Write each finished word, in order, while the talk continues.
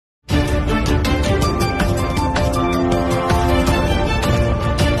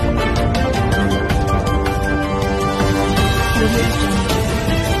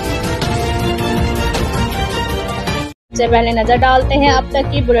सबसे पहले नजर डालते हैं अब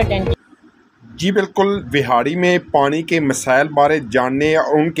तक की बुलेटिन। जी बिल्कुल, विहाड़ी में पानी के मसाइल बारे जानने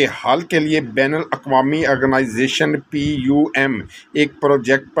और उनके हल के लिए बैनुल अक़वामी ऑर्गेनाइजेशन PUM एक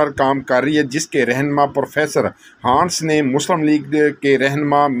प्रोजेक्ट पर काम कर रही है, जिसके रहनुमा प्रोफेसर हांस ने मुस्लिम लीग के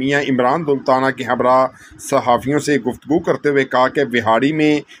रहनुमा मियाँ इमरान दुल्ताना के हमरा सहाफ़ियों से गुफ्तगू करते हुए कहा कि विहाड़ी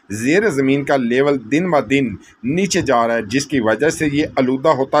में ज़ेर ज़मीन का लेवल दिन ब दिन नीचे जा रहा है, जिसकी वजह से ये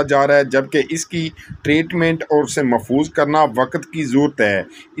आलूदा होता जा रहा है, जबकि इसकी ट्रीटमेंट और उसे महफूज करना वक्त की ज़रूरत है।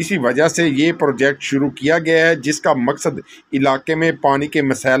 इसी वजह से ये प्रोजेक्ट शुरू किया गया है, जिसका मकसद इलाके में पानी के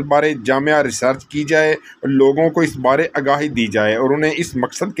मसाइल बारे जामिया रिसर्च की जाए और लोगों को इस बारे आगाही दी जाए और उन्हें इस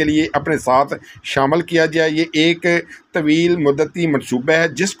मकसद के लिए अपने साथ शामिल किया जाए। ये एक तवील मुद्दती मनसूबा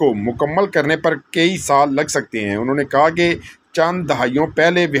है, जिसको मुकम्मल करने पर कई साल लग सकते हैं। उन्होंने कहा कि चंद दहाइयों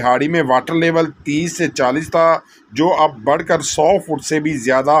पहले विहाड़ी में वाटर लेवल 30 से 40 था, जो अब बढ़कर 100 फुट से भी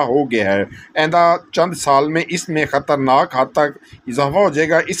ज़्यादा हो गया है। आइंदा चंद साल में इसमें ख़तरनाक हद तक इजाफा हो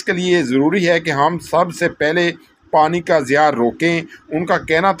जाएगा। इसके लिए ज़रूरी है कि हम सबसे पहले पानी का ज़िया रोकें। उनका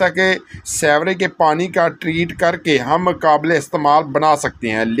कहना था कि सेवरे के पानी का ट्रीट करके हम काबिल इस्तेमाल बना सकते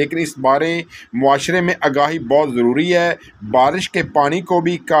हैं, लेकिन इस बारे मुआशरे में आगाही बहुत ज़रूरी है। बारिश के पानी को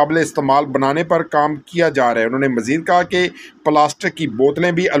भी काबिल इस्तेमाल बनाने पर काम किया जा रहा है। उन्होंने मज़ीद कहा कि प्लास्टिक की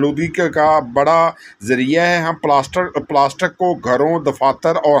बोतलें भी आलूदगी का बड़ा ज़रिया है। हम प्लास्टिक को घरों,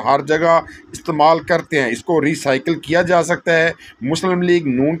 दफातर और हर जगह इस्तेमाल करते हैं, इसको रिसाइकिल किया जा सकता है। मुस्लिम लीग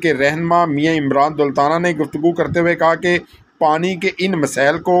नून के रहनुमा मियाँ इमरान दुल्ताना ने गुफ्तगू करते हुए कहा कि पानी के इन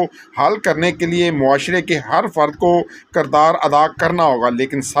मसाइल को हल करने के लिए मुआशरे के हर फ़र्द को किरदार अदा करना होगा,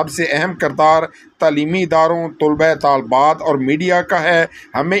 लेकिन सबसे अहम किरदार तालीमी इदारों, तलबा तालबात और मीडिया का है।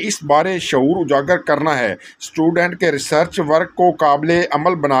 हमें इस बारे शऊर उजागर करना है। स्टूडेंट के रिसर्च वर्क को काबिल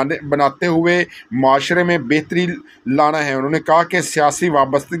अमल बनाते हुए माशरे में बेहतरी लाना है। उन्होंने कहा कि सियासी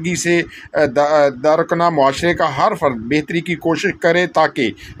वाबस्तगी से दरकना माशरे का हर फर्द बेहतरी की कोशिश करे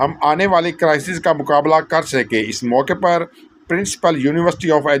ताकि हम आने वाली क्राइसिस का मुकाबला कर सकें। इस मौके पर principal university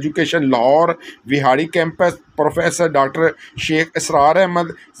of education Lahore Vehari campus professor doctor Sheikh इसरार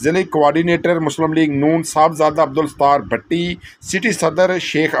अहमद, ज़िले कोऑर्डिनेटर मुस्लिम लीग नून साहबजादा अब्दुल सत्तार भट्टी, सिटी सदर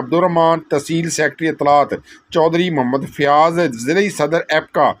शेख अब्दुर्रहमान, तहसील सेक्रेटरी इतलात चौधरी मोहम्मद फयाज, ज़िले सदर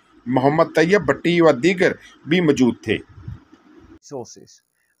एपका मोहम्मद तैयब भट्टी व दीगर भी मौजूद थे। Sources.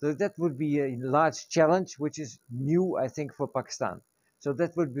 So that would be a large challenge, which is new, I think, for Pakistan. So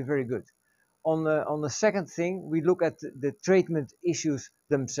that would be very good. On the second thing, we look at the treatment issues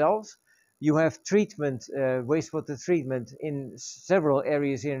themselves. You have treatment, wastewater treatment in several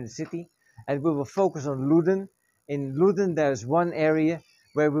areas here in the city, and we will focus on Luden. In Luden, there's one area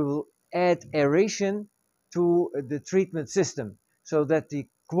where we will add aeration to the treatment system, so that the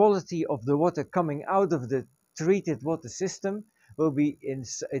quality of the water coming out of the treated water system will be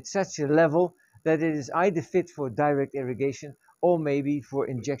at such a level that it is either fit for direct irrigation or maybe for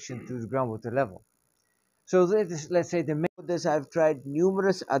injection to the groundwater level. So that is, let's say, the main. This I've tried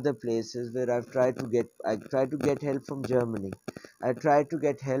numerous other places where I tried to get help from Germany. I tried to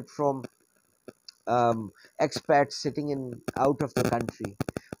get help from expats sitting in out of the country,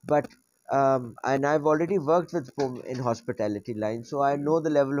 but and I've already worked with PUM in hospitality line, so I know the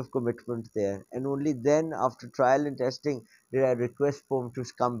level of commitment there. And only then, after trial and testing, did I request PUM to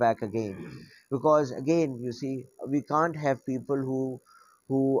come back again, because again, you see, we can't have people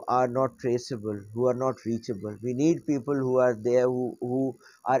who are not traceable, who are not reachable. We need people who are there, who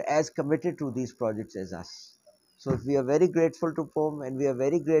are as committed to these projects as us. So we are very grateful to PUM, and we are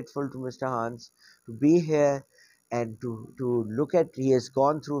very grateful to Mr. Hans to be here and to look at. He has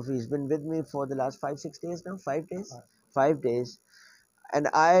gone through. He's been with me for the last 5-6 days now. 5 days, 5 days. And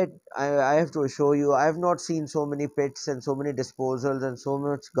I have to assure you, I have not seen so many pits and so many disposals and so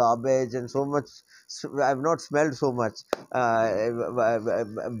much garbage and so much. I have not smelled so much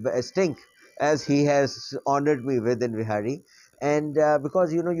stink as he has honored me with in Vihari. And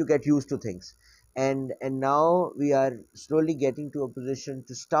because you get used to things, and now we are slowly getting to a position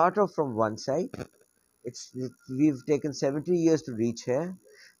to start off from one side. We've taken 70 years to reach here.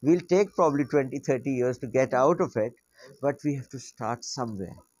 We'll take probably 20-30 years to get out of it, but we have to start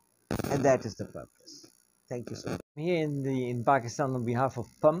somewhere, and that is the purpose. Thank you so much. Here in Pakistan on behalf of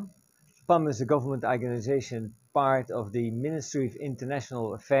PUM. PUM is a government organization, part of the Ministry of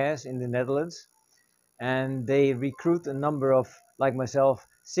International Affairs in the Netherlands, and they recruit a number of, like myself,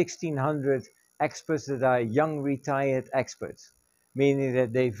 1,600 experts that are young retired experts, meaning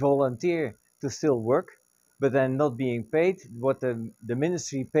that they volunteer to still work, but then not being paid. What the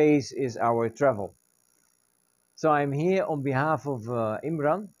ministry pays is our travel. So I'm here on behalf of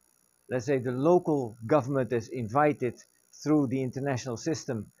Imran. Let's say the local government has invited through the international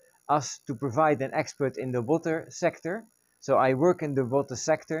system us to provide an expert in the water sector. So I work in the water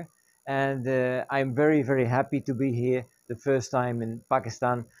sector, and I'm very, very happy to be here the first time in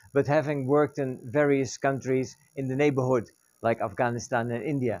Pakistan, but having worked in various countries in the neighborhood, like Afghanistan and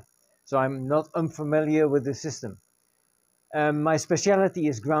India. So I'm not unfamiliar with the system. My specialty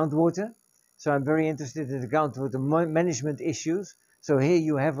is groundwater, so I'm very interested in the groundwater management issues. So here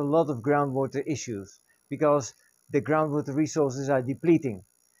you have a lot of groundwater issues because the groundwater resources are depleting.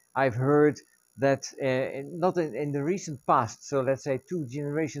 I've heard that not in the recent past, so let's say 2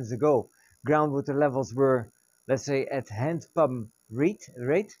 generations ago, groundwater levels were, let's say, at hand pump rate,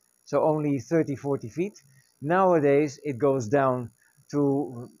 so only 30, 40 feet. Nowadays it goes down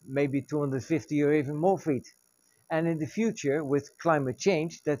to maybe 250 or even more feet. And in the future, with climate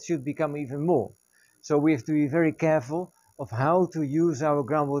change, that should become even more. So we have to be very careful of how to use our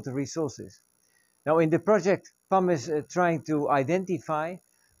groundwater resources. Now, in the project PUM is trying to identify,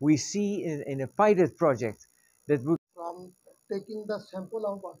 we see in a pilot project that would from taking the sample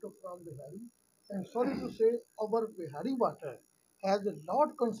of water from Bihari. And sorry to say, our Bihari water has a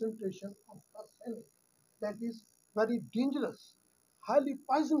large concentration of arsenic that is very dangerous, highly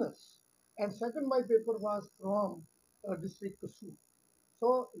poisonous. And second, my paper was from district Kasur.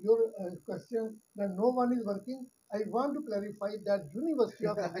 So your question that no one is working, I want to clarify that University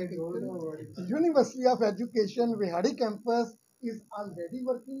of Education Vihari campus is already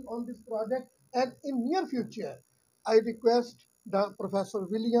working on this project, and in near future, I request the Professor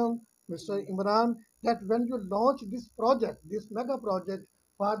William, Mr. Imran, that when you launch this project, this mega project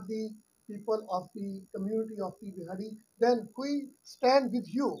for the people of the community of the Vihari, then we stand with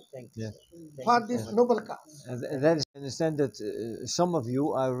you for this noble cause. And that is, I understand that some of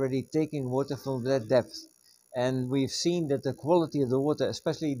you are already taking water from that depth. And we've seen that the quality of the water,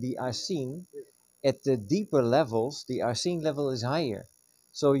 especially the arsine, at the deeper levels, the arsine level is higher.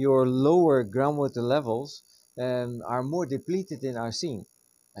 So your lower groundwater levels are more depleted in arsine.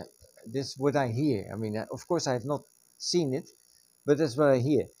 Uh, this is what I hear. I mean, of course, I have not seen it, but that's what I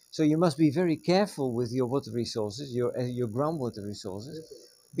hear. So you must be very careful with your water resources, your groundwater resources,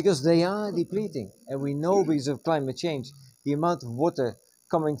 because they are depleting. And we know because of climate change, the amount of water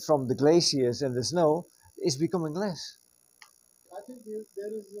coming from the glaciers and the snow is becoming less. I think there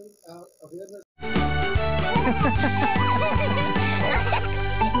is awareness.